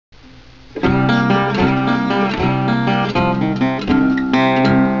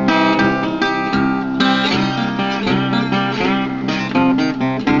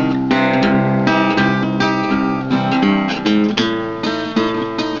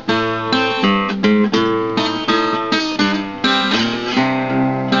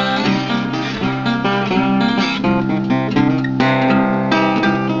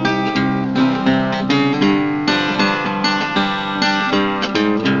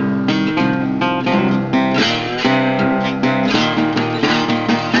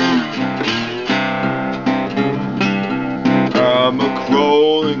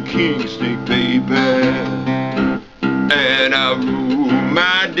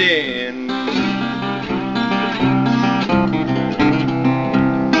den.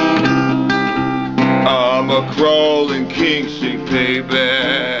 I'm a crawling king sick baby,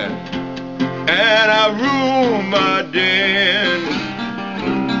 and I rule my den.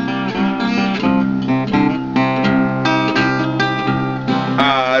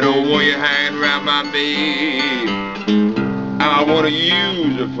 I don't want you hanging around my bed, I want to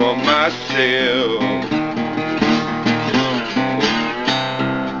use it for myself.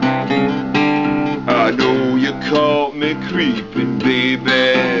 I know you caught me creeping,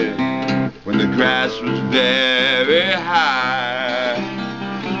 baby, when the grass was very high.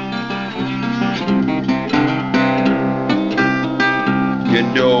 You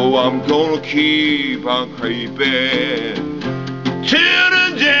know I'm gonna keep on creeping till the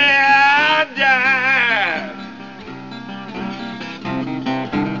day I die.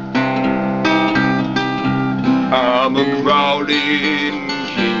 I'm a crawling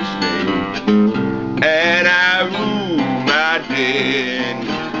king snake, and I rule my den.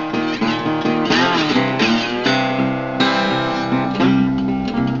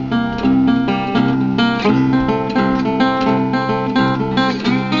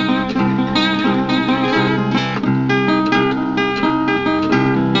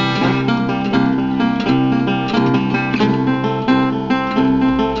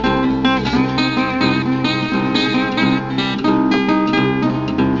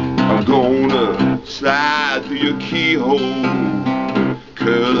 I'm gonna slide through your keyhole,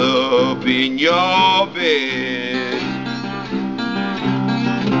 curl up in your bed.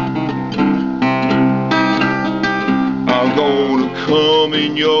 I'm gonna come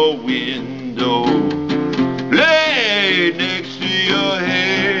in your window, lay next to your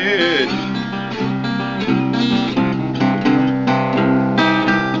head.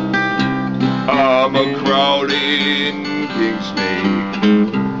 I'm a crawling king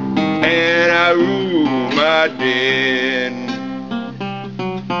snake, and I rule my den.